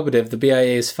deemed probative the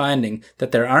BIA's finding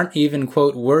that there aren't even,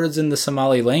 quote, words in the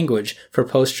Somali language for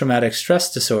post-traumatic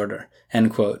stress disorder,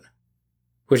 end quote,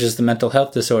 which is the mental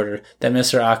health disorder that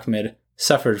Mr. Ahmed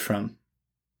suffered from.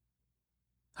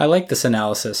 I like this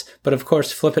analysis, but of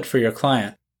course flip it for your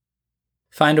client.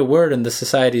 Find a word in the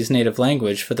society's native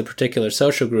language for the particular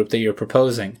social group that you're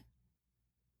proposing.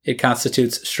 It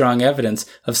constitutes strong evidence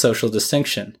of social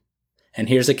distinction, and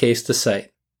here's a case to cite.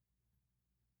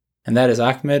 And that is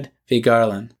Ahmed v.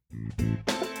 Garland.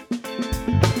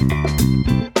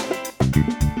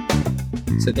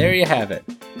 So there you have it.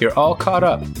 You're all caught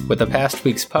up with the past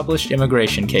week's published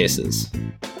immigration cases.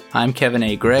 I'm Kevin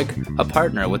A. Gregg, a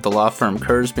partner with the law firm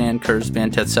Kurzban,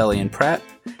 Tetzeli & Pratt,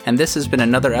 and this has been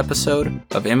another episode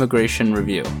of Immigration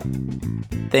Review.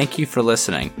 Thank you for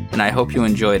listening, and I hope you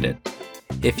enjoyed it.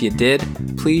 If you did,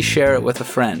 please share it with a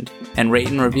friend and rate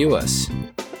and review us.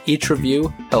 Each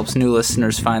review helps new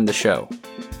listeners find the show.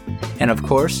 And of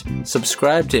course,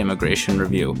 subscribe to Immigration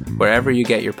Review wherever you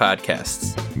get your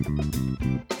podcasts.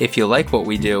 If you like what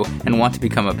we do and want to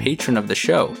become a patron of the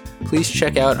show, please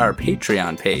check out our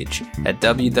Patreon page at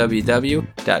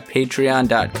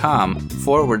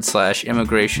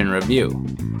www.patreon.com/Immigration Review,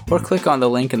 or click on the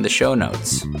link in the show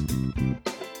notes.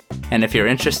 And if you're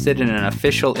interested in an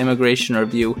official Immigration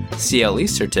Review CLE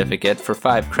certificate for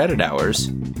 5 credit hours,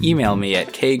 email me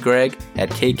at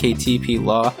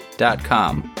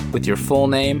kgreg@kktplaw.com with your full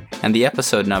name and the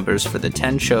episode numbers for the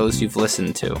 10 shows you've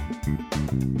listened to.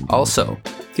 Also,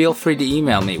 feel free to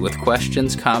email me with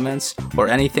questions, comments, or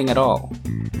anything at all.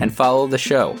 And follow the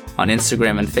show on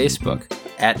Instagram and Facebook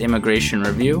at Immigration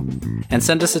Review, and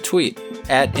send us a tweet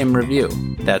at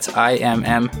ImReview. That's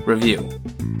IMM Review.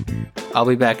 I'll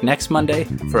be back next Monday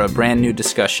for a brand new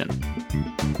discussion.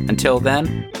 Until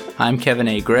then, I'm Kevin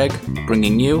A. Gregg,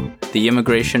 bringing you the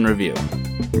Immigration Review.